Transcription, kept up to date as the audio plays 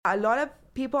A lot of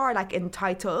people are like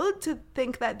entitled to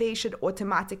think that they should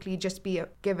automatically just be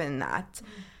given that.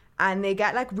 And they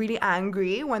get like really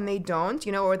angry when they don't,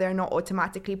 or they're not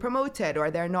automatically promoted,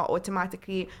 or they're not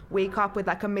automatically wake up with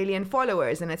like 1 million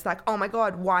followers. And it's like, oh my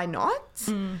God, why not?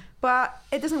 But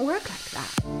it doesn't work like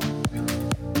that.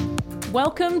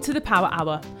 Welcome to the Power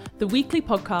Hour, the weekly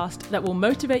podcast that will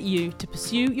motivate you to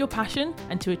pursue your passion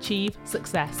and to achieve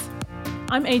success.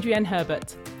 I'm Adrienne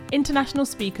Herbert, international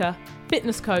speaker,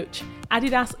 fitness coach,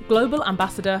 Adidas Global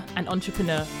Ambassador and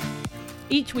entrepreneur.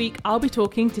 Each week, I'll be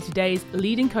talking to today's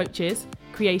leading coaches,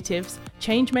 creatives,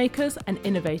 change makers and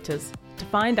innovators to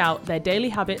find out their daily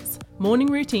habits, morning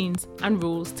routines and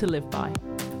rules to live by.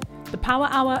 The Power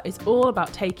Hour is all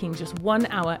about taking just 1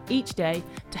 hour each day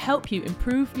to help you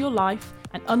improve your life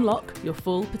and unlock your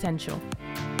full potential.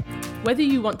 Whether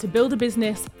you want to build a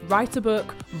business, write a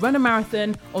book, run a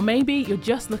marathon, or maybe you're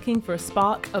just looking for a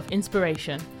spark of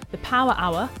inspiration, the Power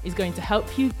Hour is going to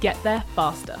help you get there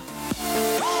faster.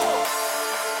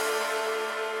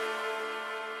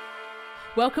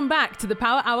 Welcome back to the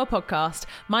Power Hour podcast.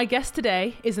 My guest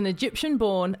today is an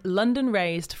Egyptian-born,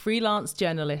 London-raised freelance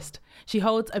journalist. She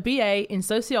holds a BA in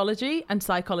sociology and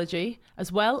psychology,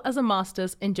 as well as a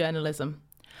master's in journalism.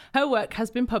 Her work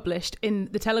has been published in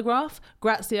The Telegraph,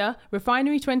 Grazia,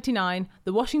 Refinery 29,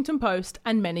 The Washington Post,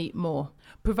 and many more,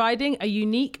 providing a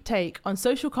unique take on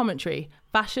social commentary,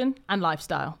 fashion, and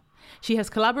lifestyle. She has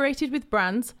collaborated with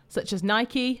brands such as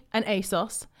Nike and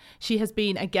ASOS. She has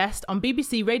been a guest on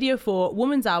BBC Radio 4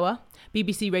 Woman's Hour,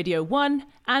 BBC Radio 1,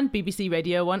 and BBC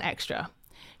Radio 1 Extra.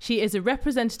 She is a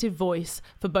representative voice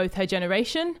for both her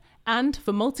generation and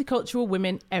for multicultural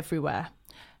women everywhere.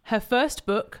 Her first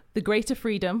book, The Greater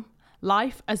Freedom,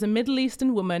 Life as a Middle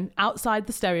Eastern Woman Outside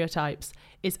the Stereotypes,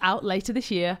 is out later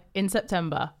this year in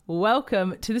September.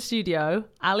 Welcome to the studio,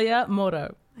 Alya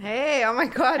Mooro. Hey, oh my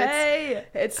God. Hey.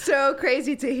 It's so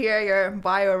crazy to hear your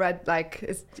bio read,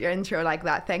 your intro like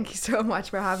that. Thank you so much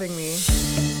for having me.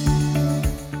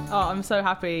 Oh, I'm so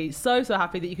happy. So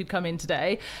happy that you could come in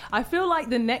today. I feel like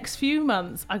the next few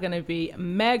months are going to be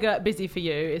mega busy for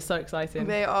you. It's so exciting.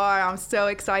 They are. I'm so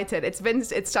excited.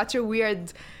 It's such a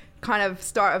weird kind of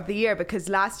start of the year because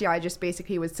last year I just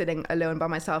basically was sitting alone by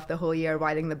myself the whole year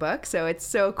writing the book. So it's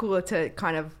so cool to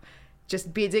kind of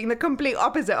just be doing the complete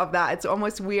opposite of that. It's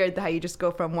almost weird how you just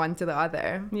go from one to the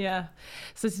other. Yeah.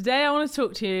 So today I want to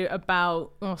talk to you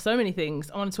about so many things.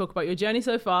 I want to talk about your journey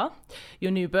so far,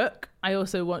 your new book. I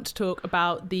also want to talk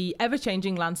about the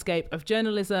ever-changing landscape of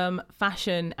journalism,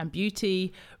 fashion and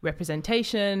beauty,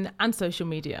 representation and social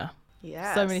media.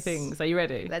 Yes. So many things. Are you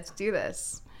ready? Let's do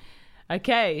this.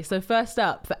 Okay, so first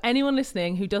up, for anyone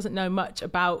listening who doesn't know much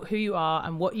about who you are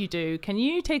and what you do, can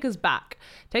you take us back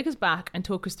and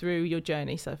talk us through your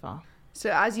journey so far?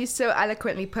 So as you so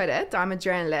eloquently put it, I'm a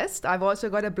journalist. I've also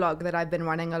got a blog that I've been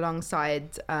running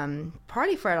alongside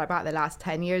probably for about the last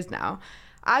 10 years now.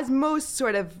 As most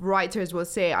sort of writers will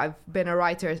say, I've been a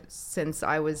writer since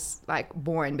I was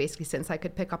born, basically since I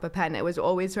could pick up a pen. It was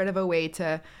always sort of a way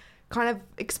to kind of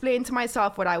explain to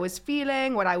myself what I was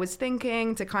feeling, what I was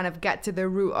thinking, to kind of get to the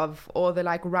root of all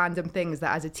the random things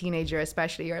that as a teenager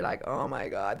especially you're like, oh my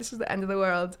God, this is the end of the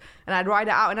world. And I'd write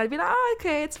it out and I'd be like, oh,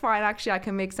 okay, it's fine. Actually, I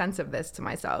can make sense of this to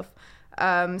myself.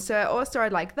 So it all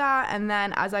started like that. And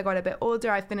then as I got a bit older,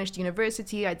 I finished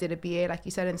university. I did a BA, like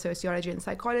you said, in sociology and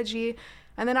psychology.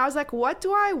 And then I was like, what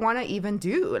do I want to even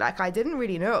do? I didn't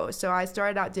really know. So I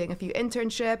started out doing a few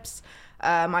internships.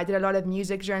 I did a lot of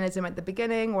music journalism at the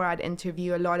beginning where I'd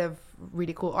interview a lot of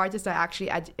really cool artists. I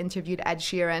actually interviewed Ed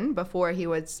Sheeran before he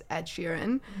was Ed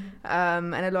Sheeran,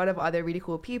 and a lot of other really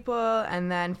cool people. And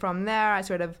then from there, I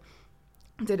sort of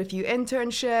did a few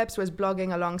internships, was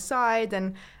blogging alongside.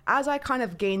 And as I kind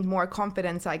of gained more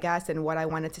confidence, I guess, in what I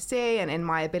wanted to say and in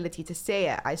my ability to say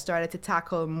it, I started to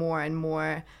tackle more and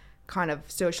more kind of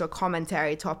social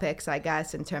commentary topics, I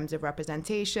guess, in terms of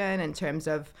representation, in terms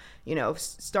of,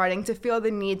 starting to feel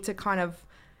the need to kind of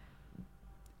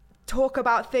talk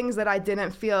about things that I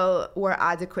didn't feel were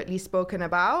adequately spoken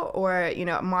about, or,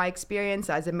 my experience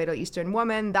as a Middle Eastern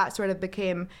woman, that sort of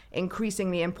became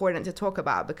increasingly important to talk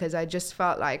about because I just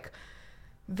felt like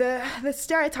the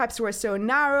stereotypes were so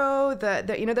narrow,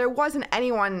 there wasn't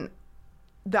anyone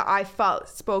that I felt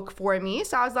spoke for me.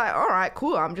 So I was like, all right,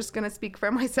 cool. I'm just going to speak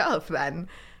for myself then.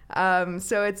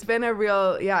 So it's been a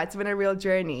real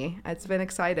journey. It's been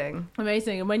exciting.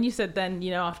 Amazing. And when you said then,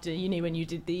 after uni, when you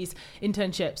did these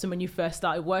internships and when you first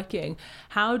started working,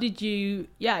 how did you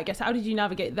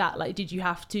navigate that? Like, did you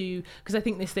have to, because I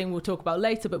think this thing we'll talk about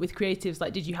later, but with creatives,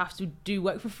 like, did you have to do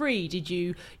work for free? Did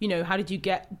you, how did you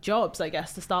get jobs, I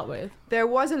guess, to start with? There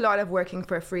was a lot of working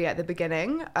for free at the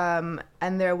beginning.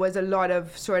 And there was a lot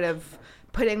of sort of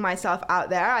putting myself out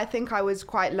there. I think I was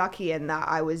quite lucky in that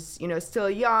I was, still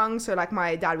young. So like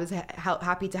my dad was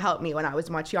happy to help me when I was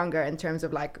much younger in terms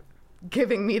of like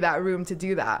giving me that room to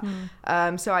do that.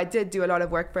 So I did do a lot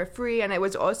of work for free, and it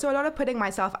was also a lot of putting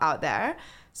myself out there.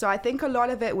 So I think a lot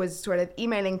of it was sort of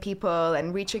emailing people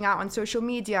and reaching out on social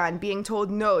media and being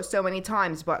told no so many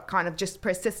times, but kind of just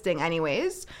persisting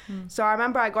anyways. So I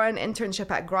remember I got an internship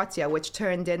at Grazia, which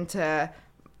turned into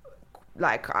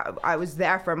like I was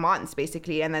there for months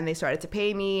basically, and then they started to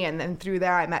pay me, and then through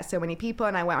there I met so many people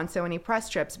and I went on so many press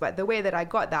trips. But the way that I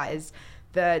got that is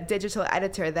the digital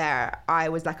editor there, I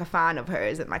was like a fan of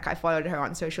hers, and like I followed her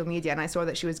on social media and I saw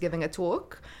that she was giving a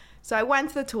talk. So I went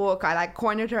to the talk, I like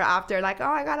cornered her after, like, oh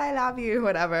my God, I love you,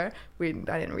 whatever. I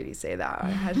didn't really say that. I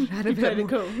had a bit of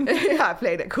cool. Yeah, I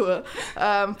played it cool.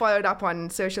 Followed up on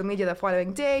social media the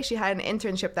following day. She had an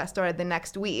internship that started the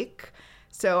next week.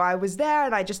 So I was there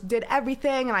and I just did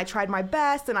everything and I tried my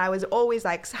best, and I was always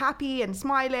like happy and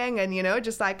smiling and,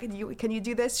 just like, can you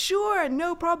do this? Sure,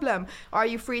 no problem. Are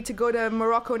you free to go to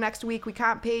Morocco next week? We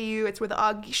can't pay you. It's with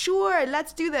UG. Sure,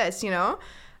 let's do this,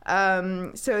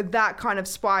 So that kind of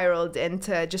spiraled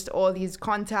into just all these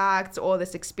contacts, all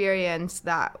this experience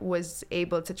that was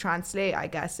able to translate, I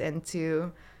guess,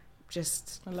 into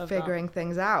just figuring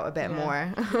things out a bit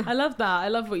more. I love that. I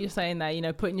love what you're saying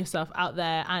there, putting yourself out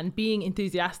there and being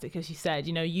enthusiastic, as you said.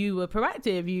 You were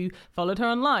proactive, you followed her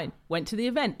online, went to the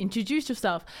event, introduced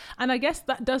yourself. And I guess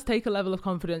that does take a level of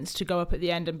confidence to go up at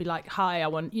the end and be like, hi, I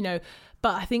want,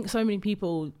 but I think so many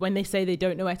people, when they say they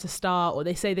don't know where to start, or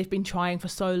they say they've been trying for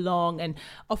so long, and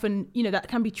often, that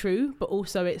can be true, but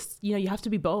also it's, you have to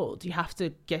be bold. You have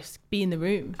to just be in the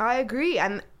room. I agree.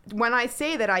 And when I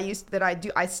say that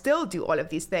I still do all of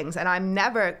these things, and I'm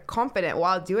never confident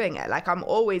while doing it. Like, I'm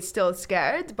always still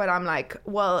scared, but I'm like,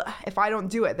 well, if I don't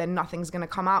do it, then nothing's going to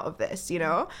come out of this,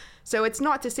 So it's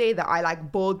not to say that I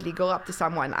like boldly go up to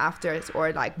someone after,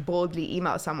 or like boldly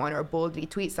email someone or boldly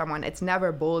tweet someone. It's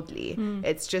never boldly.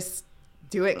 It's just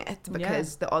doing it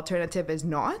because the alternative is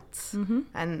not,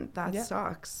 and that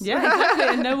sucks. Yeah, exactly.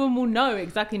 And no one will know.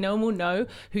 Exactly. No one will know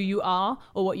who you are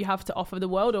or what you have to offer the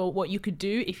world or what you could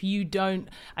do if you don't,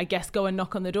 I guess, go and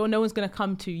knock on the door. No one's going to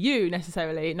come to you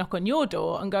necessarily, knock on your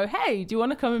door and go, hey, do you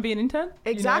want to come and be an intern?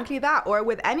 Exactly that. Or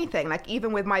with anything, like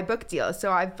even with my book deal.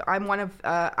 So I'm one of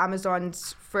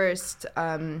Amazon's first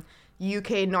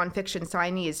UK nonfiction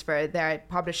signees for their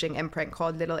publishing imprint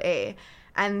called Little A.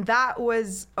 And that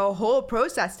was a whole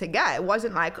process to get. It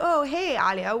wasn't like, oh, hey,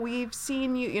 Alya, we've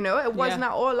seen you, It wasn't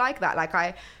at all like that. Like,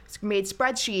 I made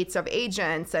spreadsheets of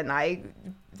agents, and I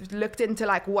looked into,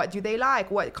 like, what do they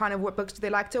like? What kind of books do they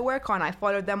like to work on? I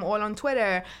followed them all on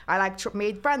Twitter. I,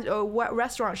 made friends. Oh, what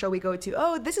restaurant shall we go to?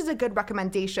 Oh, this is a good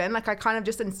recommendation. Like, I kind of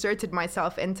just inserted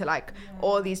myself into, like,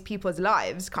 all these people's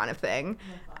lives kind of thing.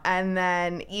 And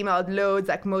then emailed loads.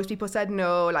 Like, most people said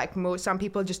no. Like, some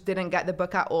people just didn't get the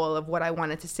book at all of what I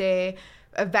wanted to say.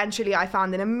 Eventually, I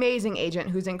found an amazing agent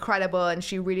who's incredible, and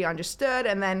she really understood.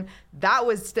 And then that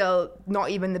was still not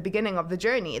even the beginning of the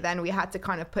journey. Then we had to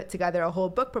kind of put together a whole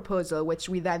book proposal, which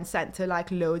we then sent to like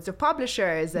loads of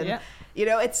publishers. And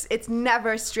it's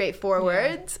never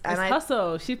straightforward. And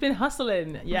hustle. She's been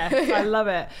hustling. Yes, I love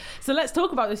it. So let's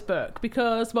talk about this book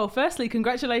because, well, firstly,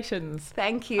 congratulations.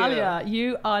 Thank you. Alya,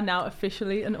 you are now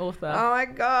officially an author. Oh my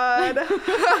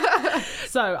God.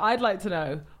 So I'd like to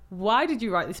know, why did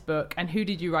you write this book and who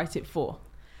did you write it for?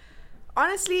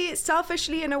 Honestly,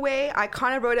 selfishly in a way, I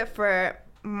kind of wrote it for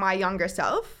my younger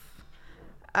self.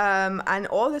 And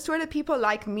all the sort of people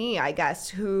like me, I guess,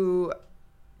 who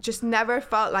just never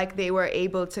felt like they were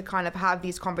able to kind of have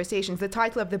these conversations. The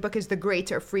title of the book is The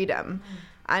Greater Freedom.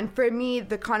 And for me,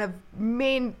 the kind of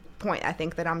main point I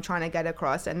think that I'm trying to get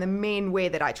across, and the main way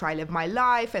that I try to live my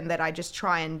life and that I just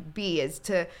try and be, is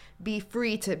to be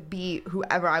free to be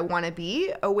whoever I want to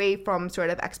be, away from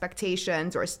sort of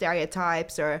expectations or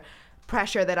stereotypes or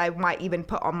pressure that I might even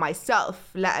put on myself,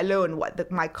 let alone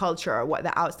what my culture or what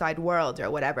the outside world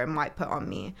or whatever might put on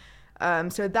me.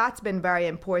 So that's been very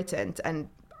important, and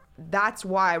that's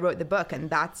why I wrote the book,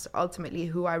 and that's ultimately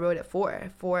who I wrote it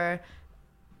for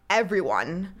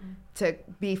everyone to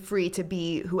be free to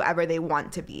be whoever they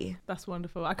want to be. That's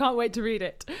wonderful. I can't wait to read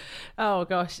it. Oh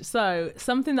gosh. So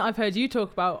something that I've heard you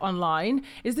talk about online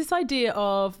is this idea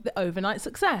of the overnight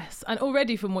success. And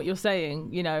already from what you're saying,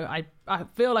 you know, I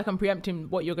feel like I'm preempting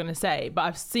what you're going to say, but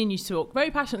I've seen you talk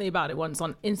very passionately about it once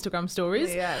on Instagram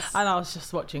stories. Yes. And I was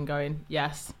just watching going,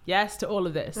 yes to all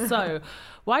of this. So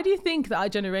why do you think that our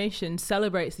generation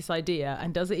celebrates this idea,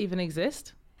 and does it even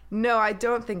exist? No, I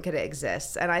don't think it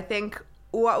exists. And I think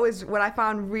what I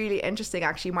found really interesting,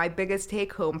 actually, my biggest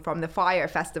take home from the Fire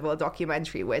Festival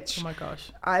documentary, which oh my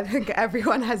gosh, I think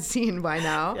everyone has seen by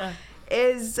now,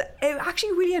 is it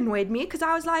actually really annoyed me, because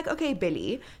I was like, okay,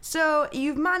 Billy, so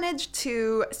you've managed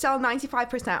to sell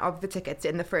 95% of the tickets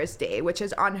in the first day, which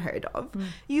is unheard of.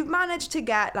 You've managed to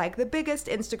get like the biggest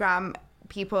Instagram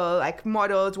people, like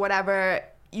models, whatever.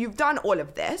 You've done all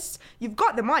of this. You've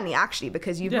got the money, actually,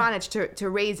 because you've managed to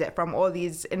raise it from all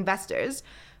these investors.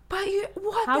 But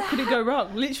how could it go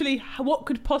wrong? Literally, what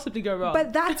could possibly go wrong?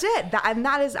 But that's it. And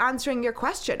that is answering your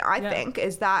question, I think,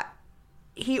 is that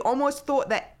he almost thought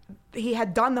that he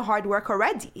had done the hard work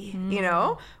already, you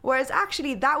know? Whereas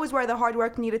actually that was where the hard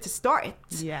work needed to start.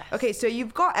 Yes. Okay, so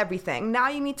you've got everything. Now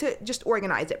you need to just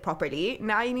organize it properly.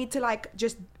 Now you need to like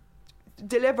just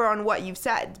deliver on what you've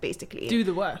said, basically. Do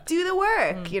the work,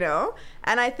 you know?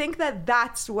 And I think that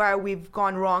that's where we've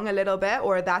gone wrong a little bit,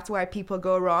 or that's where people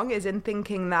go wrong, is in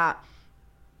thinking that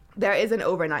there is an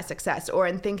overnight success, or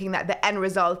in thinking that the end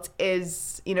result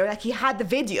is, you know, like he had the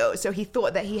video, so he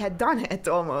thought that he had done it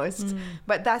almost.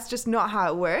 But that's just not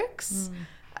how it works.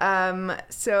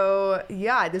 So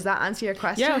yeah, does that answer your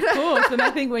question? Yeah, of course. And I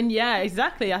think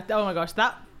exactly. Oh my gosh,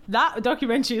 that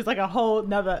documentary is like a whole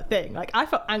nother thing. Like, I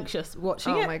felt anxious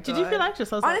watching it. My God. Did you feel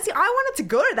anxious? Honestly, I wanted to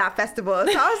go to that festival. So I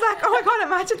was like, oh my God,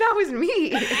 imagine that was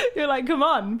me. You're like, come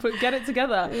on, get it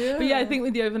together. Yeah. But yeah, I think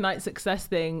with the overnight success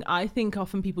thing, I think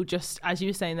often people just, as you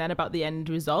were saying then about the end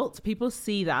result, people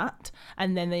see that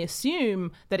and then they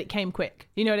assume that it came quick.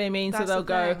 You know what I mean? That's so they'll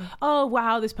go, oh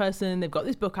wow, this person, they've got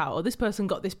this book out, or this person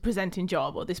got this presenting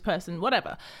job, or this person,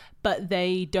 whatever. But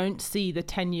they don't see the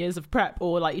 10 years of prep,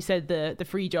 or like you said, the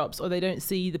free jobs, or they don't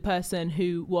see the person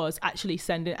who was actually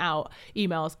sending out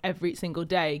emails every single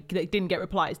day that didn't get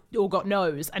replies or got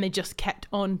no's, and they just kept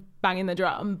on banging the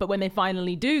drum. But when they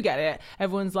finally do get it,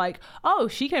 everyone's like, oh,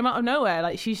 she came out of nowhere,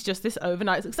 like she's just this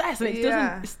overnight success, and it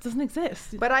doesn't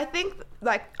exist. But I think,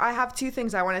 like, I have two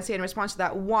things I want to say in response to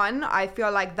that. One, I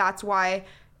feel like that's why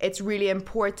it's really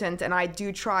important, and I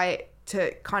do try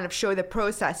to kind of show the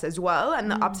process as well, and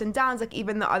the ups and downs. Like,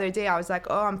 even the other day I was like,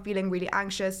 oh, I'm feeling really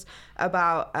anxious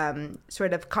about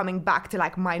sort of coming back to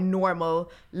like my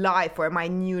normal life, or my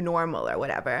new normal, or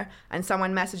whatever. And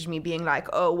someone messaged me being like,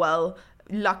 oh, well,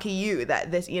 lucky you that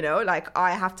this, you know, like,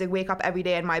 I have to wake up every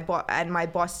day and my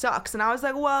boss sucks. And I was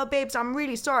like, well, babes, I'm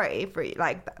really sorry for you,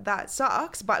 like that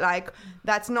sucks, but like,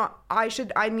 that's not,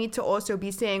 I need to also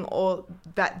be saying all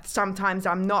that sometimes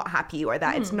I'm not happy, or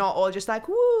that it's not all just like,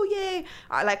 woo, yay.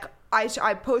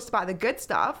 I post about the good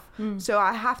stuff, so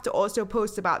I have to also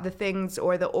post about the things,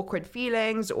 or the awkward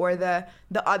feelings, or the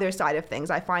other side of things.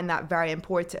 I find that very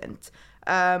important.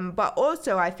 But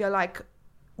also I feel like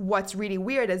what's really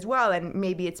weird as well, and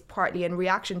maybe it's partly in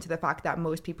reaction to the fact that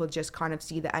most people just kind of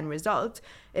see the end result,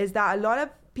 is that a lot of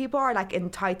people are like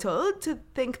entitled to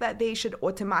think that they should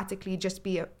automatically just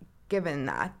be given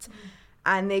that.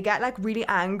 And they get like really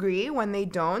angry when they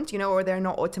don't, you know, or they're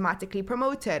not automatically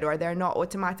promoted, or they're not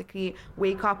automatically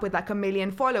wake up with like 1 million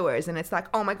followers. And it's like,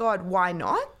 oh my God, why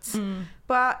not?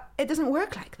 But it doesn't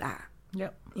work like that.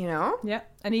 Yep. You know? Yeah.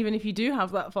 And even if you do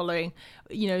have that following,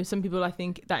 you know, some people, I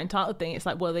think that entitled thing, it's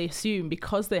like, well, they assume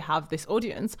because they have this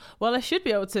audience, well, I should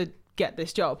be able to get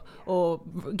this job, or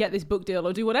get this book deal,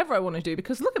 or do whatever I want to do,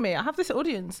 because look at me, I have this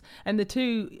audience. And the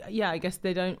two, I guess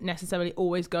they don't necessarily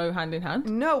always go hand in hand.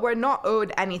 No, we're not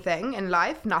owed anything in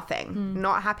life. Nothing.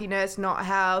 Not happiness, not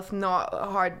health,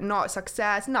 not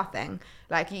success, nothing.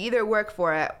 Like, you either work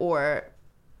for it, or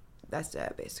that's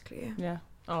it, basically. Yeah.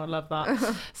 Oh, I love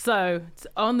that. So,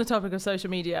 on the topic of social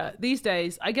media, these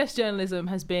days, I guess journalism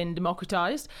has been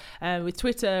democratized with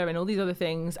Twitter and all these other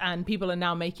things, and people are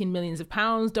now making millions of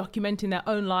pounds documenting their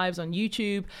own lives on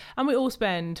YouTube, and we all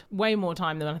spend way more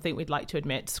time than I think we'd like to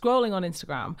admit scrolling on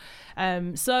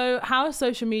Instagram. So, how has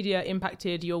social media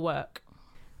impacted your work?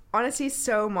 Honestly,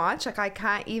 so much. Like, I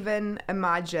can't even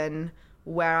imagine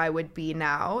where I would be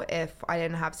now if I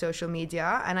didn't have social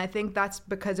media. And I think that's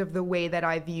because of the way that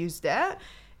I've used it.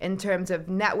 in terms of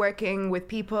networking with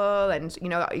people. And, you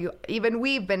know, even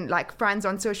we've been like friends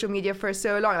on social media for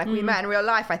so long. Like we met in real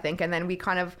life, I think. And then we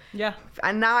kind of,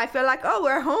 and now I feel like, oh,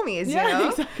 we're homies, you know,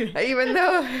 exactly. Even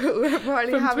though we're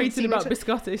probably haven't seen about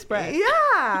biscotti spread.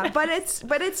 Yeah, but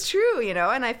it's true, you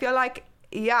know, and I feel like,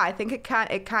 I think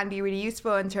it can be really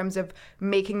useful in terms of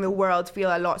making the world feel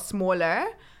a lot smaller.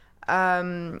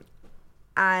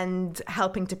 And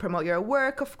helping to promote your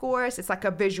work, of course. It's like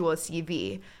a visual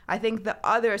CV. I think the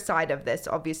other side of this,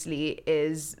 obviously,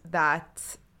 is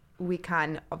that we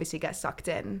can obviously get sucked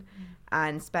in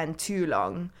and spend too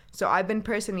long. So I've been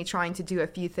personally trying to do a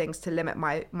few things to limit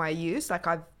my use. Like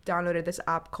I've downloaded this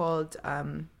app called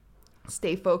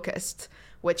Stay Focused,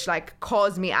 which like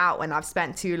calls me out when I've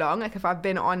spent too long. Like if I've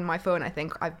been on my phone, I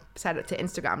think I've set it to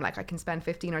Instagram, like I can spend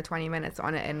 15 or 20 minutes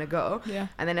on it in a go. Yeah.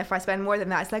 And then if I spend more than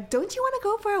that, it's like, don't you want to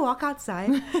go for a walk outside?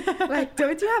 Like,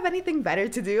 don't you have anything better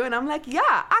to do? And I'm like,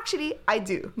 yeah, actually I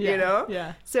do, you know?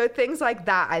 Yeah. So things like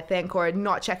that, I think, or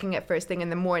not checking it first thing in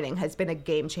the morning has been a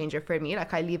game changer for me.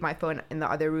 Like I leave my phone in the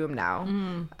other room now.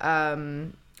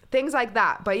 Things like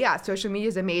that. But yeah, social media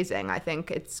is amazing. I think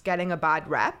it's getting a bad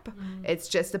rep. It's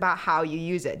just about how you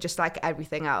use it, just like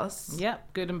everything else.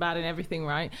 Yep, good and bad and everything,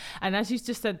 right? And as you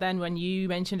just said then, when you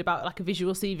mentioned about like a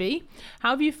visual CV,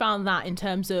 how have you found that in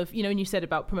terms of, you know, when you said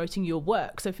about promoting your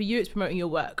work? So for you, it's promoting your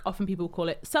work. Often people call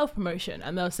it self-promotion,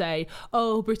 and they'll say,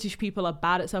 oh, British people are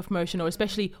bad at self-promotion, or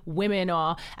especially women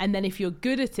are. And then if you're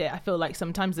good at it, I feel like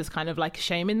sometimes there's kind of like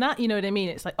shame in that. You know what I mean?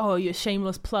 It's like, oh, you're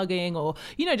shameless plugging, or,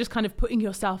 you know, just kind of putting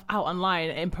yourself out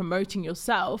online and promoting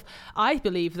yourself. I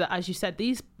believe that, as you said,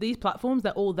 these platforms,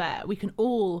 they're all there. We can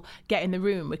all get in the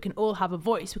room. We can all have a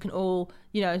voice. We can all,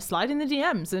 you know, slide in the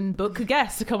DMs and book a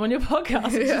guest to come on your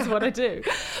podcast, which is what I do.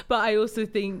 But I also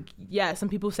think, some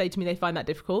people say to me they find that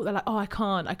difficult. They're like, oh, I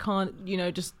can't, you know,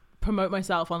 just promote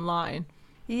myself online.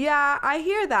 Yeah, I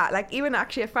hear that. Like even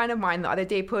actually a friend of mine the other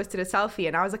day posted a selfie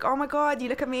and I was like, oh my God, you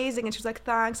look amazing. And she was like,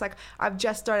 thanks. Like I've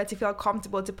just started to feel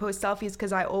comfortable to post selfies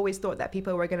because I always thought that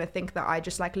people were going to think that I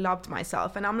just like loved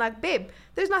myself. And I'm like, babe,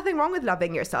 there's nothing wrong with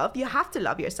loving yourself. You have to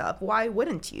love yourself. Why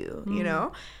wouldn't you? You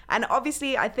know? And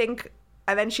obviously I think,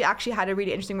 and then she actually had a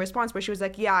really interesting response where she was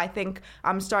like, yeah, I think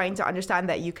I'm starting to understand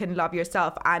that you can love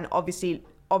yourself and obviously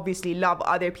love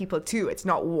other people too. It's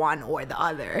not one or the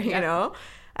other, you know?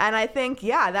 And I think,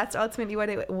 that's ultimately what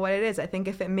it is. I think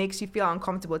if it makes you feel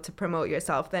uncomfortable to promote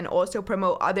yourself, then also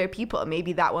promote other people.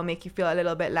 Maybe that will make you feel a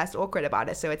little bit less awkward about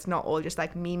it. So it's not all just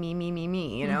like me,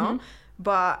 you know?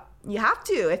 But you have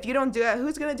to. If you don't do it,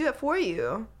 who's going to do it for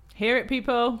you? Hear it,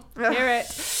 people. Hear it.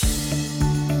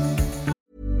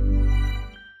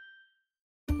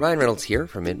 Ryan Reynolds here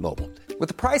from Mint Mobile. With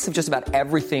the price of just about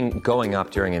everything going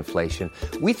up during inflation,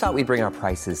 we thought we'd bring our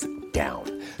prices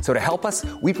down. So to help us,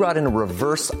 we brought in a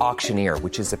reverse auctioneer,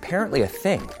 which is apparently a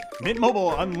thing. Mint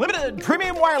Mobile Unlimited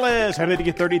Premium Wireless. How to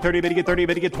get 30, 30, bit to get 30,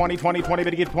 bit to get 20, 20, 20,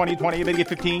 bit to get 20, 20, bit to get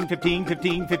 15, 15,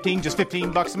 15, 15, just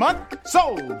 $15 a month?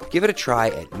 Sold! Give it a try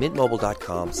at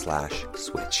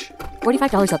mintmobile.com/switch.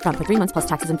 $45 up front for 3 months plus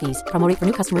taxes and fees. Promo rate for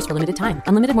new customers for limited time.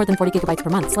 Unlimited more than 40 gigabytes per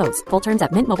month. Slows full terms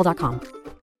at mintmobile.com.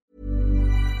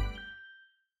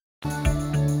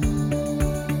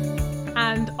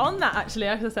 And on that, actually,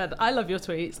 as I said, I love your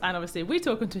tweets, and obviously we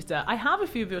talk on Twitter. I have a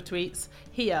few of your tweets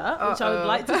here, which I would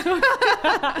like to talk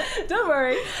don't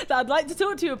worry, that I'd like to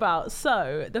talk to you about.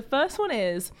 So the first one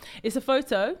it's a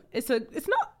photo. It's a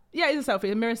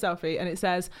selfie, a mirror selfie, and it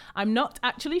says, I'm not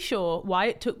actually sure why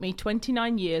it took me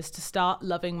 29 years to start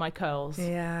loving my curls.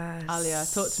 Yes. Alia,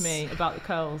 talk to me about the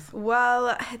curls.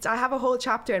 Well, I have a whole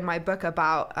chapter in my book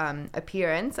about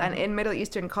appearance, and in Middle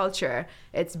Eastern culture,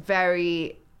 it's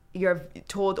you're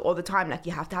told all the time, like,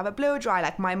 you have to have a blow dry.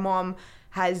 Like, my mom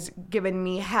has given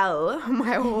me hell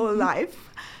my whole life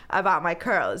about my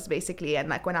curls, basically. And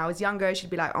like when I was younger, she'd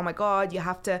be like, oh my God,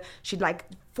 she'd like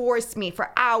force me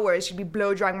for hours. She'd be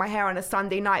blow drying my hair on a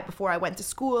Sunday night before I went to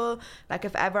school. Like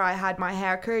if ever I had my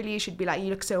hair curly, she'd be like, you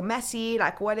look so messy.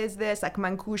 Like, what is this? Like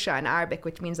mankusha in Arabic,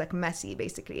 which means like messy,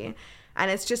 basically. And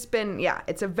it's just been,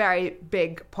 it's a very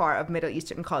big part of Middle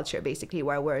Eastern culture, basically,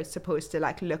 where we're supposed to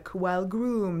like look well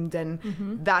groomed, and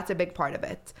that's a big part of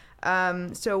it.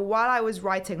 So while I was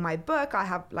writing my book, I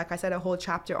have, like I said, a whole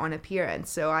chapter on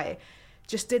appearance. So I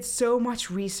just did so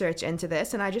much research into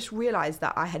this, and I just realized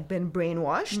that I had been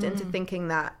brainwashed into thinking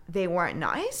that they weren't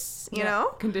nice, you know?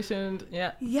 Conditioned,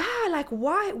 Yeah, like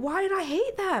why did I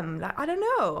hate them? Like, I don't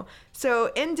know.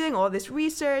 So in doing all this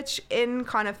research, in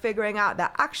kind of figuring out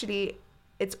that actually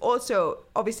it's also,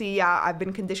 obviously, I've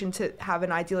been conditioned to have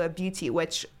an ideal of beauty,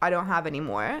 which I don't have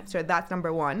anymore. So that's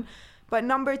number one. But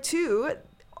number two,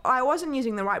 I wasn't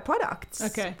using the right products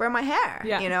for my hair,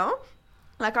 you know?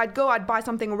 Like I'd buy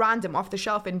something random off the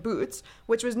shelf in Boots,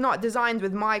 which was not designed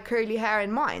with my curly hair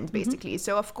in mind, basically.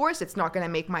 So of course it's not going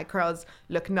to make my curls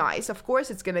look nice. Of course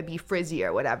it's going to be frizzy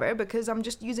or whatever, because I'm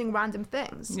just using random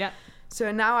things. Yeah.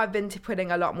 So now I've been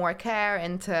putting a lot more care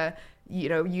into, you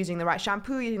know, using the right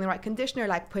shampoo, using the right conditioner,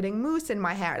 like putting mousse in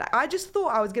my hair. Like I just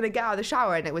thought I was going to get out of the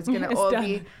shower and it was going to all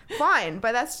be fine,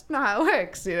 but that's not how it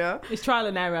works, you know? It's trial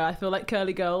and error. I feel like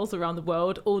curly girls around the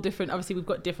world, all different. Obviously, we've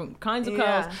got different kinds of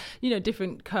curls, you know,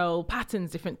 different curl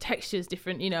patterns, different textures,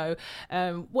 different, you know,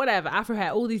 whatever, Afro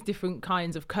hair, all these different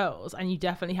kinds of curls. And you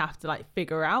definitely have to like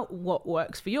figure out what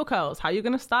works for your curls, how you're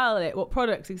going to style it, what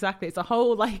products exactly. It's a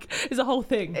whole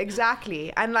thing.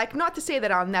 Exactly. And like, not to say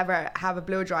that I'll never have a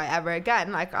blow dry ever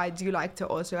again. Like I do like to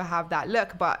also have that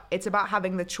look, but it's about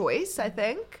having the choice, I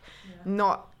think.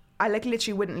 I like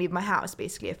literally wouldn't leave my house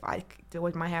basically if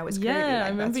my hair was curly. Yeah, like, I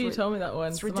remember you told me that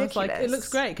once. It's ridiculous. I was like, it looks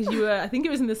great, because you were, I think it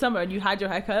was in the summer and you had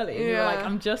your hair curly and you were like,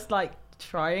 I'm just like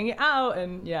trying it out.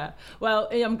 And yeah, well,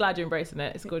 I'm glad you're embracing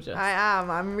it. It's gorgeous. I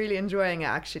am. I'm really enjoying it,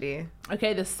 actually.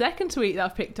 Okay, the second tweet that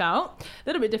I've picked out, a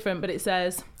little bit different, but it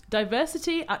says,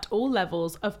 diversity at all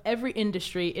levels of every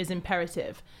industry is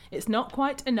imperative. It's not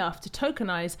quite enough to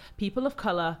tokenize people of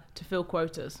colour to fill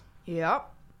quotas. Yep.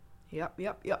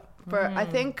 I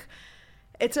think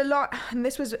it's a lot, and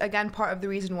this was again part of the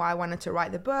reason why I wanted to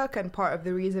write the book, and part of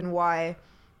the reason why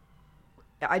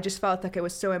I just felt like it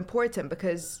was so important,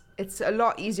 because it's a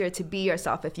lot easier to be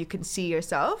yourself if you can see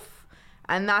yourself,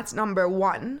 and that's number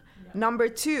one. Number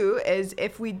two is,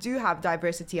 if we do have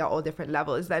diversity at all different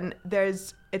levels, then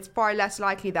it's far less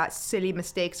likely that silly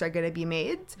mistakes are going to be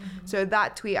made. So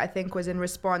that tweet, I think, was in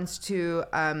response to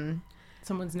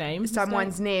someone's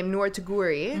name, Noor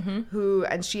Taguri, who,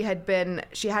 and she had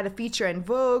a feature in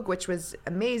Vogue, which was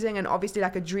amazing and obviously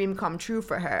like a dream come true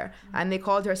for her. And they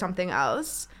called her something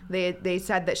else. They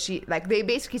said that they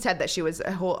basically said that she was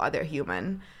a whole other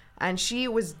human. And she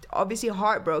was obviously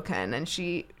heartbroken, and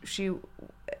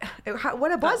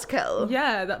what a buzzkill.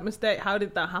 Yeah, that mistake. How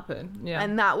did that happen? Yeah.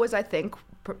 And that was, I think,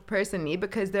 personally,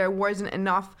 because there wasn't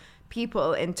enough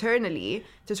people internally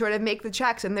to sort of make the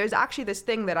checks. And there's actually this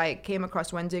thing that I came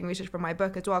across when doing research for my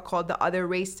book as well, called the other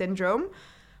race syndrome,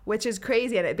 which is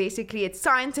crazy. And it's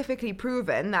scientifically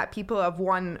proven that people of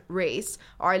one race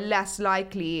are less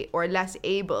likely or less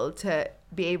able to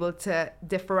be able to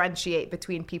differentiate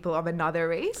between people of another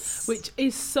race. Which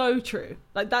is so true.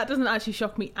 Like, that doesn't actually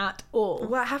shock me at all.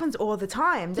 Well, it happens all the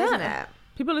time, doesn't it?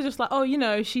 People are just like, oh, you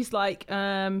know, she's like,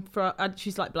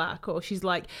 she's like black, or she's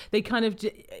like, they kind of,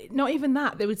 not even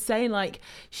that. They would say like,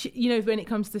 you know, when it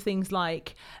comes to things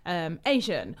like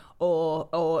Asian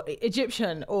or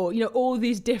Egyptian, or, you know, all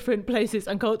these different places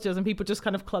and cultures, and people just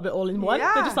kind of club it all in one.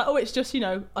 Yeah. They're just like, oh, it's just, you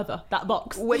know, other, that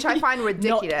box. Which I find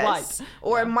ridiculous. Not white.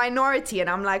 Or minority. And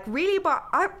I'm like, really? But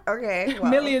okay. Well,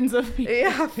 millions of people.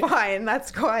 Yeah, fine.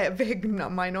 That's quite a big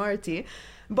minority.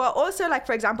 But also, like,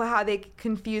 for example, how they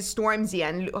confused Stormzy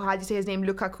and, how do you say his name,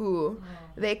 Lukaku.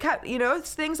 They kept, you know,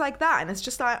 things like that. And it's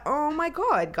just like, oh my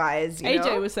God, guys.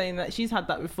 AJ was saying that she's had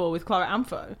that before with Clara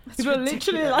Amfo. People are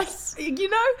literally like, you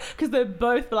know, because they're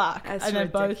both black. That's and they're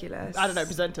ridiculous. both, I don't know,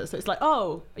 presenters. So it's like,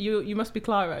 oh, you must be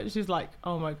Clara. And she's like,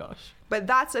 oh my gosh. But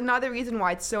that's another reason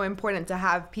why it's so important to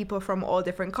have people from all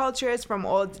different cultures, from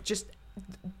all just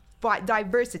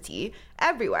diversity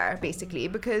everywhere, basically,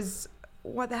 because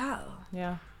what the hell?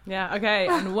 Yeah, okay,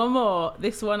 and one more.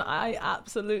 This one I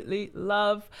absolutely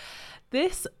love.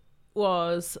 This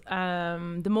was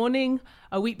the morning,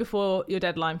 a week before your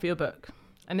deadline for your book.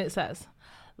 And it says,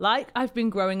 like I've been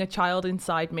growing a child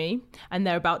inside me, and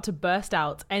they're about to burst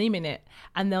out any minute,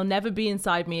 and they'll never be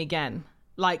inside me again.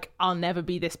 Like I'll never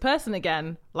be this person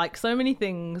again. Like so many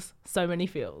things, so many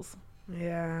feels.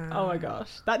 Yeah. Oh my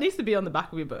gosh. That needs to be on the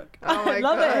back of your book. Oh my I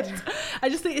love God. it. I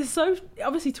just think it's so,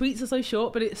 obviously tweets are so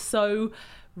short, but it's so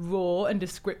raw and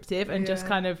descriptive and just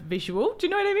kind of visual. Do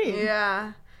you know what I mean?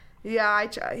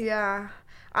 Yeah.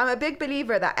 I'm a big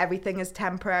believer that everything is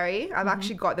temporary. I've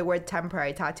actually got the word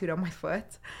temporary tattooed on my foot.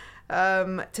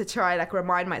 To try like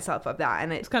remind myself of that,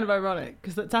 and it's kind of ironic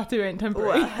because the tattoo ain't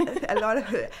temporary. Well, a lot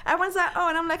of it. Everyone's like, oh,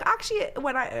 and I'm like, actually,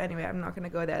 anyway, I'm not gonna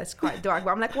go there. It's quite dark,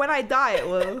 but I'm like, when I die, it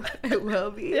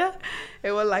will be,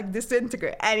 it will like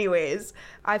disintegrate. Anyways,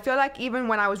 I feel like even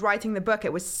when I was writing the book,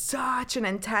 it was such an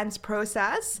intense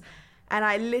process, and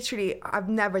I've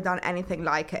never done anything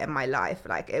like it in my life.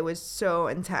 Like it was so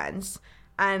intense,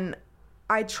 and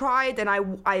I tried and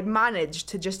I managed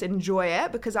to just enjoy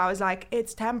it because I was like,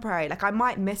 it's temporary. Like I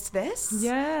might miss this.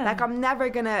 Yeah. Like I'm never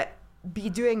gonna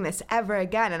be doing this ever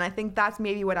again. And I think that's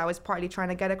maybe what I was partly trying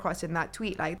to get across in that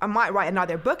tweet. Like, I might write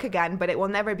another book again, but it will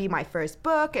never be my first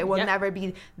book. It will never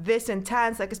be this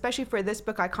intense. Like, especially for this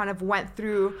book, I kind of went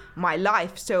through my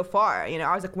life so far. You know,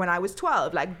 I was like, when I was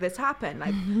 12, like, this happened.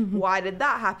 Like, why did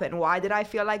that happen? Why did I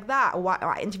feel like that? Why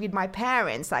I interviewed my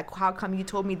parents. Like, how come you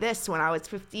told me this when I was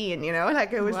 15? You know,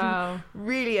 like, it was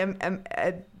really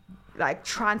a like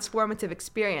transformative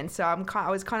experience. So I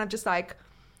was kind of just like,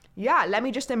 yeah, let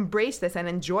me just embrace this and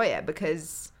enjoy it,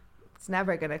 because it's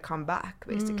never going to come back,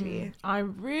 basically. I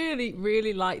really,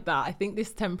 really like that. I think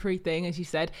this temporary thing, as you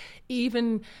said,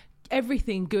 even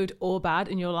everything good or bad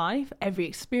in your life, every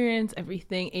experience,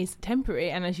 everything is temporary.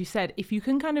 And as you said, if you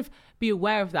can kind of be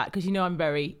aware of that, because I'm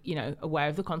very, aware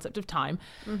of the concept of time.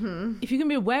 If you can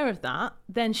be aware of that,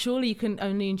 then surely you can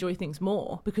only enjoy things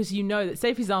more, because that,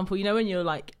 say for example, when you're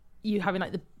like, you having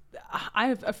like I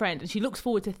have a friend and she looks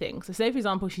forward to things. So say for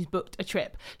example, she's booked a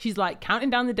trip. She's like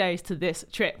counting down the days to this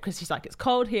trip, because she's like, it's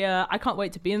cold here, I can't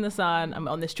wait to be in the sun, I'm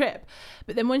on this trip.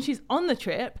 But then when she's on the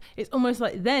trip, it's almost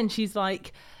like then she's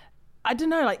like, I don't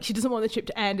know, like she doesn't want the trip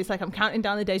to end. It's like, I'm counting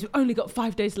down the days, we've only got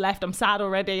 5 days left, I'm sad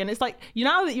already. And it's like,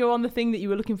 now that you're on the thing that you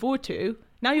were looking forward to,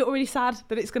 now you're already sad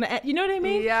that it's going to end. You know what I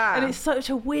mean? Yeah. And it's such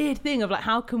a weird thing of like,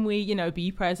 how can we,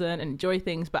 be present and enjoy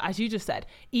things? But as you just said,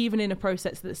 even in a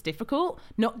process that's difficult,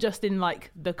 not just in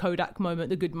like the Kodak moment,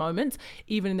 the good moments,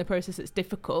 even in the process that's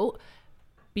difficult,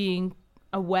 being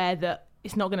aware that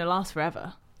it's not going to last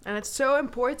forever. And it's so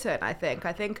important, I think.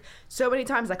 I think so many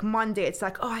times, like Monday, it's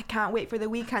like, oh, I can't wait for the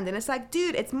weekend. And it's like,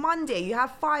 dude, it's Monday. You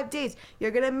have 5 days. You're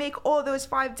going to make all those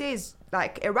 5 days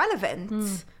like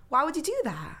irrelevant. Why would you do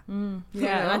that?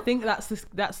 Yeah, and I think that's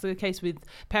the case with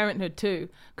parenthood too,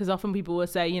 because often people will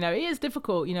say, it is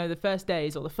difficult, the first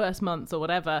days or the first months or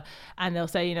whatever, and they'll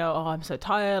say, oh, I'm so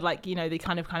tired, like, they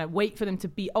kind of wait for them to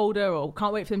be older, or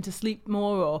can't wait for them to sleep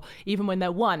more, or even when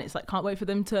they're 1, it's like, can't wait for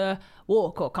them to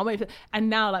walk, or can't wait for, and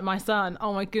now like my son,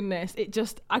 oh my goodness,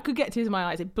 I could get tears in my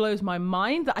eyes. It blows my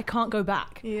mind that I can't go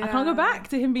back. I can't go back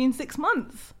to him being 6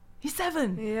 months. He's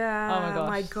 7. Yeah. Oh my gosh.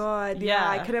 My God. Yeah,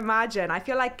 I can imagine. I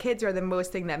feel like kids are the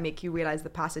most thing that make you realize the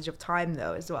passage of time,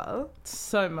 though, as well.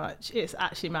 So much. It's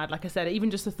actually mad. Like I said,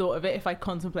 even just the thought of it, if I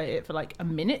contemplate it for like a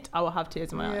minute, I will have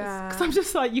tears in my eyes. Because I'm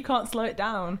just like, you can't slow it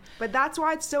down. But that's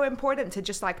why it's so important to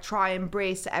just like try and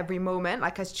embrace every moment.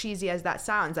 Like, as cheesy as that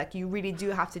sounds, like you really do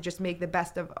have to just make the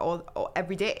best of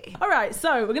every day. All right.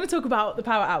 So we're going to talk about the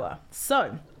Power Hour.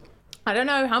 So I don't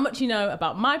know how much you know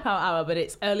about my Power Hour, but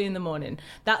it's early in the morning.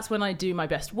 That's when I do my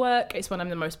best work. It's when I'm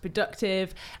the most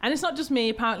productive. And it's not just me.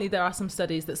 Apparently, there are some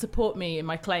studies that support me in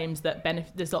my claims that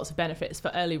there's lots of benefits for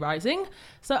early rising.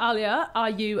 So, Alya, are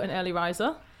you an early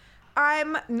riser?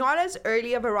 I'm not as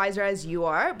early of a riser as you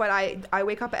are, but I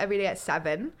wake up every day at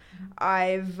 7.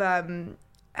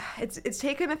 It's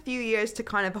taken a few years to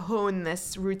kind of hone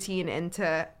this routine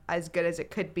into as good as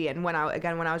it could be. And when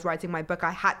I was writing my book,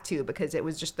 I had to, because it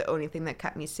was just the only thing that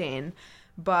kept me sane.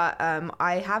 But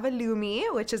I have a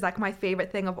Lumi, which is like my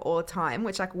favorite thing of all time,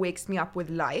 which like wakes me up with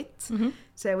light.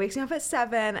 So it wakes me up at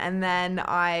 7, and then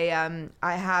I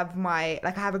have I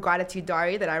have a gratitude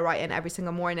diary that I write in every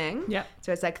single morning. Yeah.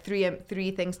 So it's like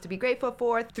three things to be grateful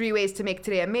for, 3 ways to make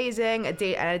today amazing, a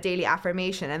daily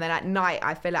affirmation, and then at night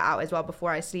I fill it out as well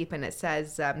before I sleep, and it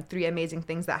says 3 amazing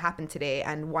things that happened today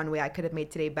and 1 way I could have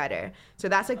made today better. So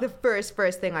that's like the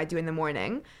first thing I do in the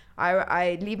morning.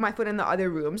 I leave my phone in the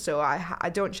other room, so I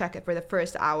don't check it for the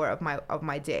first hour of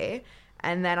my day.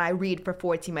 And then I read for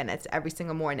 40 minutes every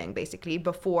single morning, basically,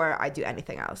 before I do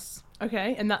anything else.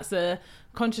 Okay, and that's a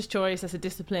conscious choice, that's a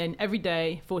discipline. Every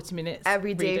day, 40 minutes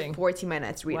Every day, reading. 40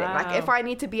 minutes reading. Wow. Like, if I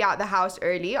need to be out the house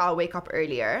early, I'll wake up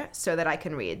earlier so that I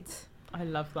can read. I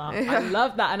love that. I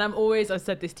love that. And I've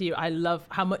said this to you, I love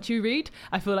how much you read.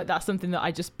 I feel like that's something that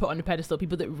I just put on a pedestal.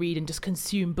 People that read and just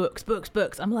consume books.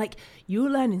 I'm like, you're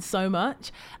learning so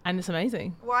much, and it's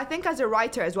amazing. Well, I think as a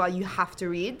writer as well, you have to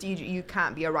read. You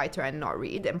can't be a writer and not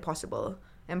read. Impossible.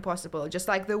 Just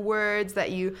like the words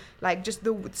that you like, just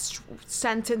the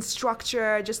sentence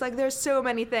structure, just like there's so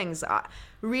many things.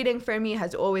 Reading for me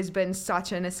has always been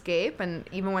such an escape. And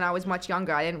even when I was much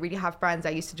younger, I didn't really have friends.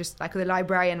 I used to just like, the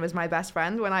librarian was my best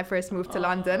friend when I first moved to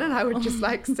London, and I would just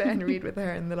like sit and read with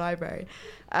her in the library.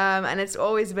 And it's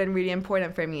always been really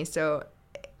important for me. So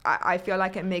I feel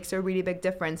like it makes a really big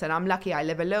difference. And I'm lucky I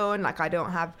live alone. Like, I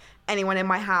don't have anyone in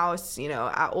my house,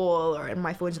 at all, or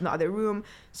my phone's in the other room.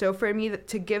 So for me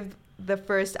to give the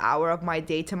first hour of my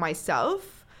day to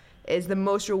myself is the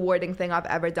most rewarding thing I've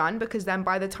ever done, because then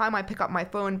by the time I pick up my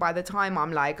phone, by the time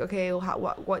I'm like, okay,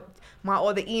 what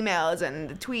all the emails and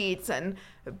the tweets and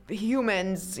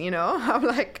humans, I'm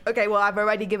like, okay, well, I've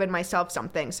already given myself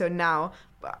something. So now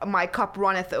my cup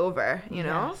runneth over, you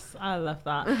know? Yes, I love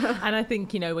that. And I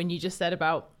think, when you just said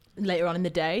about later on in the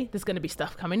day, there's going to be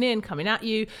stuff coming at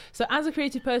you. So as a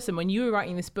creative person, when you were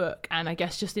writing this book, and I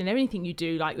guess just in everything you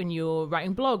do, like when you're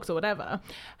writing blogs or whatever,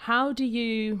 how do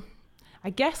you, I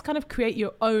guess, kind of create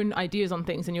your own ideas on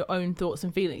things and your own thoughts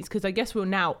and feelings? Because I guess we're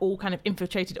now all kind of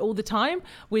infiltrated all the time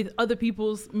with other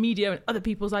people's media and other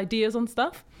people's ideas on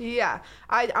stuff. Yeah,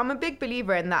 I'm a big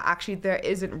believer in that. Actually, there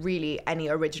isn't really any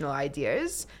original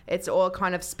ideas. It's all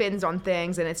kind of spins on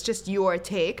things, and it's just your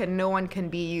take, and no one can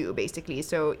be you, basically.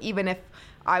 So even if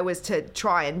I was to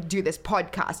try and do this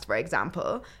podcast, for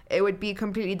example, it would be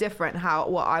completely different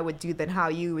what I would do than how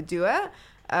you would do it.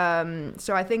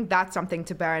 So I think that's something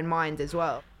to bear in mind as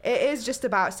well. It is just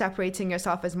about separating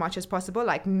yourself as much as possible,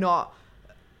 like not,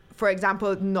 for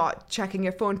example, not checking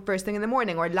your phone first thing in the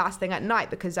morning or last thing at night,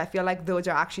 because I feel like those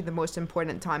are actually the most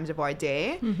important times of our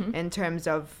day in terms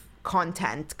of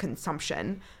content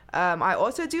consumption. I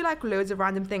also do like loads of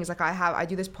random things. Like I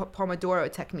do this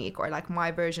Pomodoro technique, or like my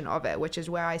version of it, which is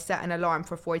where I set an alarm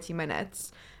for 40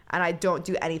 minutes. And I don't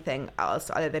do anything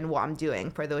else other than what I'm doing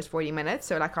for those 40 minutes.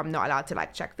 So like I'm not allowed to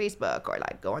like check Facebook or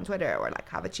like go on Twitter or like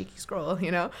have a cheeky scroll,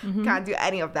 Can't do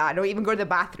any of that. I don't even go to the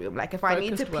bathroom. Like if I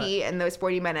need to pee in those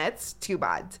 40 minutes, too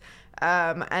bad.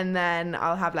 And then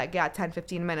I'll have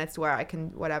 10-15 minutes where I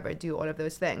can do all of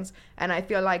those things. And I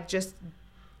feel like just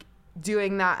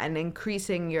doing that and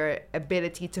increasing your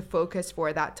ability to focus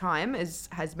for that time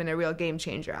has been a real game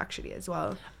changer actually as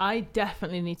well. I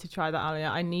definitely need to try that,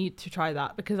 Alya. I need to try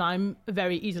that because I'm a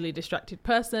very easily distracted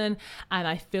person, and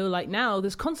I feel like now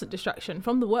there's constant distraction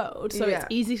from the world, so it's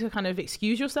easy to kind of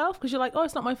excuse yourself because you're like, oh,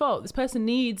 it's not my fault, this person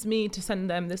needs me to send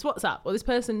them this WhatsApp, or this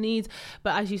person needs,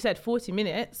 but as you said, 40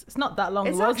 minutes, it's not that long.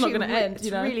 The world's not going to end.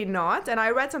 It's really not. And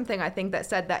I read something, I think, that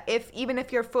said that even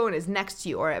if your phone is next to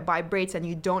you or it vibrates and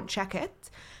you don't check it,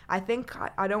 I think,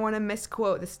 I don't want to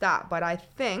misquote the stat, but I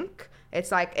think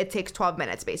it's like it takes 12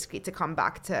 minutes basically to come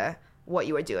back to what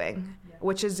you were doing,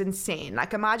 which is insane.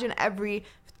 Like imagine every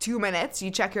 2 minutes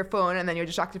you check your phone and then you're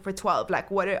distracted for 12.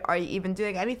 Like what are you even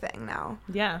doing anything now?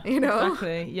 Yeah,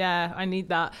 exactly. Yeah, I need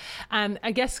that. And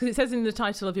I guess because it says in the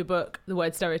title of your book the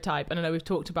word stereotype, and I know we've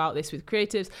talked about this with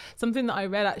creatives, something that I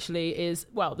read actually is,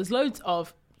 well, there's loads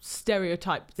of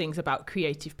stereotype things about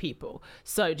creative people.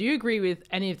 So do you agree with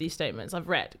any of these statements I've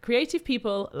read? Creative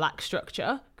people lack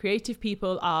structure, creative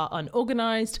people are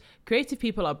unorganized, creative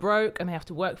people are broke and they have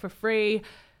to work for free.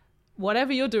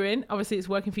 Whatever you're doing, obviously it's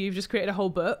working for you. You've just created a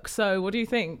whole book. So what do you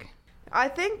think? I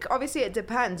think obviously it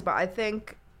depends, but I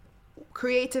think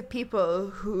creative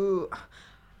people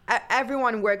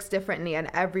everyone works differently and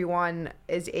everyone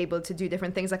is able to do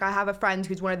different things. Like I have a friend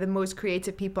who's one of the most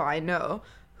creative people I know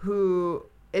who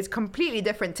is completely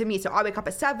different to me. So I wake up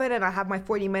at 7 and I have my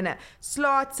 40-minute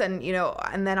slots, and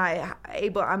and then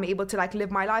I'm able to like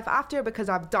live my life after because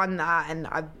I've done that and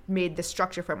I've made the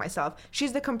structure for myself.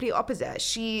 She's the complete opposite.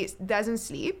 She doesn't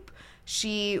sleep.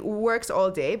 She works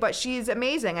all day, but she's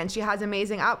amazing and she has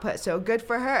amazing output. So good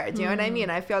for her. Do you know what I mean?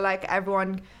 I feel like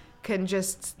everyone can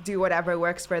just do whatever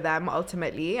works for them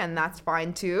ultimately, and that's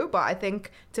fine too. But I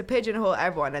think to pigeonhole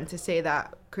everyone and to say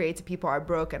that creative people are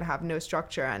broke and have no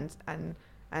structure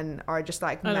and are just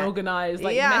like unorganized,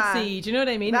 messy. Do you know what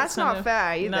I mean? That's not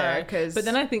fair either. No. But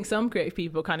then I think some creative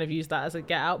people kind of use that as a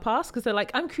get out pass because they're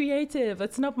like, I'm creative,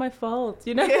 it's not my fault.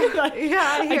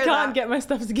 I can't get my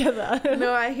stuff together.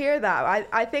 No, I hear that.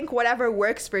 I think whatever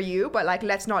works for you, but like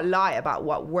let's not lie about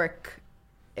what work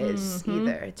is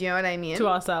either. Do you know what I mean? To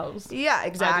ourselves. Yeah,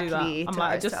 exactly. I do that. I'm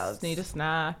like, ourselves. I just need a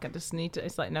snack. I just need to.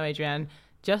 It's like, no, Adrienne,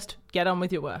 just get on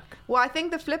with your work. Well, I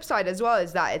think the flip side as well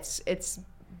is that it's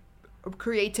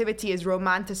creativity is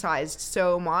romanticized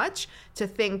so much to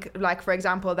think, like, for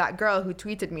example, that girl who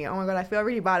tweeted me, oh my god, I feel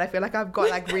really bad, I feel like I've got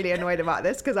like really annoyed about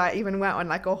this because I even went on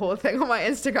like a whole thing on my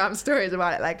Instagram stories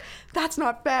about it, like that's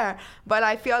not fair. But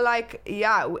I feel like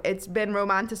it's been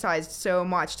romanticized so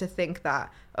much to think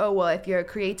that, oh well, if you're a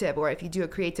creative or if you do a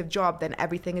creative job, then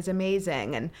everything is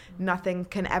amazing and nothing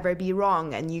can ever be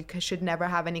wrong and you should never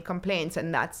have any complaints,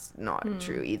 and that's not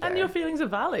true either. And your feelings are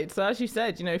valid. So as you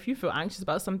said, if you feel anxious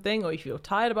about something or if you feel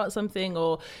tired about something,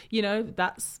 or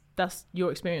that's your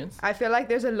experience. I feel like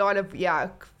there's a lot of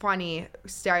funny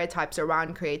stereotypes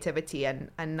around creativity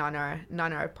and none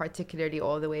are particularly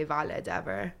all the way valid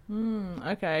ever.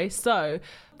 Okay, so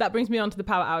that brings me on to the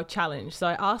Power Hour challenge. So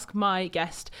I ask my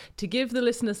guest to give the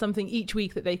listeners something each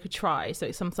week that they could try.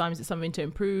 So sometimes it's something to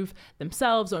improve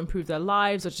themselves or improve their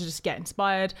lives or to just get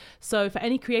inspired. So for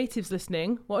any creatives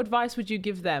listening, what advice would you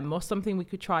give them or something we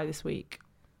could try this week?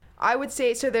 I would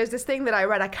say, so there's this thing that I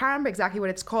read, I can't remember exactly what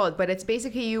it's called, but it's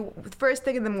basically you, first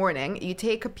thing in the morning, you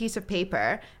take a piece of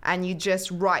paper and you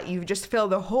just write, you just fill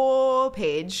the whole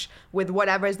page with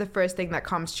whatever is the first thing that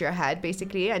comes to your head,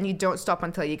 basically, and you don't stop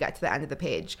until you get to the end of the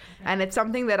page. Okay. And it's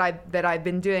something that I've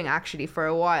been doing actually for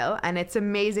a while, and it's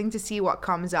amazing to see what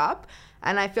comes up.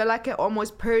 And I feel like it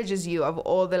almost purges you of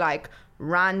all the like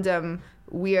random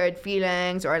weird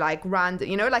feelings or like random,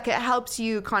 you know, like it helps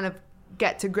you kind of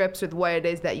get to grips with what it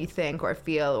is that you think or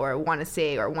feel or want to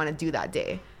say or want to do that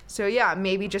day. So yeah,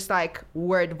 maybe just like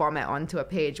word vomit onto a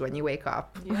page when you wake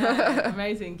up. Yeah,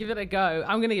 amazing. Give it a go.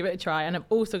 I'm going to give it a try, and I'm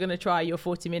also going to try your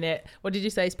 40-minute, what did you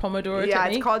say, is Pomodoro technique? Yeah,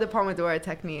 it's called the Pomodoro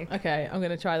technique. Okay, I'm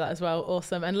going to try that as well.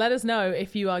 Awesome. And let us know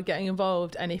if you are getting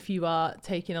involved and if you are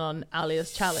taking on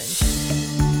Alya's challenge.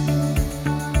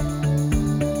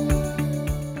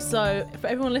 So for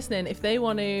everyone listening, if they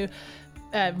want to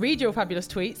read your fabulous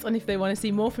tweets and if they want to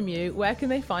see more from you, where can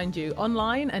they find you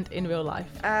online and in real life?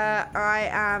 I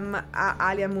am at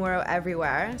Alya Mooro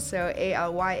everywhere. So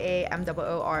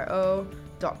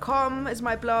ALYAMOORO.com is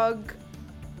my blog.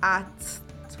 On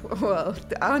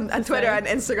Twitter and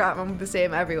Instagram, I'm the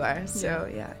same everywhere. So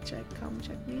yeah, come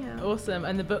check me out. Awesome.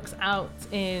 And the book's out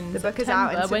in The book September. is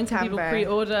out in September. When can people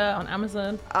pre-order on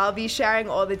Amazon? I'll be sharing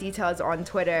all the details on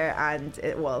Twitter and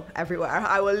everywhere.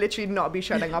 I will literally not be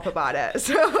shutting up about it.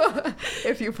 So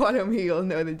if you follow me, you'll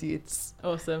know the deets.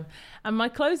 Awesome. And my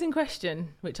closing question,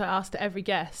 which I ask to every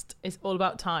guest, is all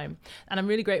about time. And I'm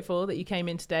really grateful that you came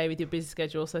in today with your busy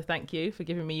schedule. So thank you for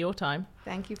giving me your time.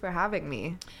 Thank you for having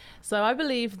me. So I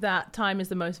believe that time is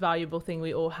the most valuable thing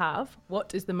we all have.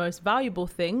 What is the most valuable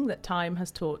thing that time has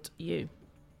taught you?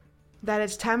 That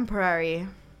it's temporary,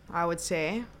 I would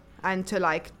say. And to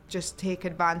like just take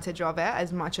advantage of it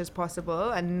as much as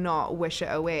possible and not wish it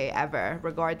away ever,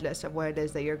 regardless of what it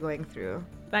is that you're going through.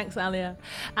 Thanks, Alya.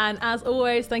 And as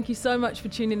always, thank you so much for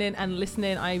tuning in and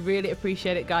listening. I really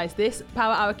appreciate it, guys. This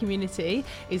Power Hour community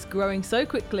is growing so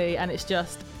quickly and it's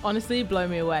just honestly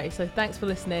blown me away. So thanks for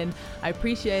listening. I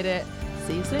appreciate it.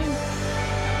 See you soon.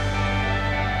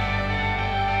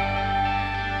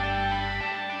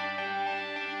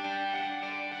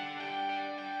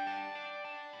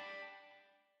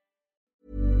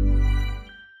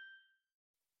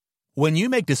 When you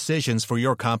make decisions for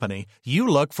your company, you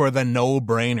look for the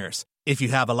no-brainers. If you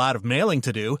have a lot of mailing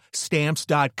to do,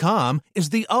 Stamps.com is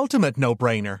the ultimate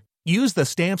no-brainer. Use the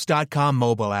Stamps.com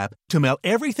mobile app to mail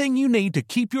everything you need to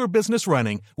keep your business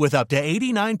running with up to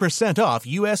 89% off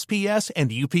USPS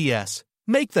and UPS.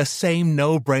 Make the same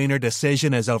no-brainer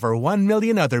decision as over 1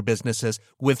 million other businesses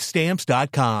with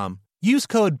Stamps.com. Use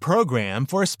code PROGRAM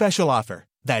for a special offer.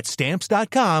 That's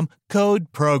Stamps.com,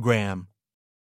 code PROGRAM.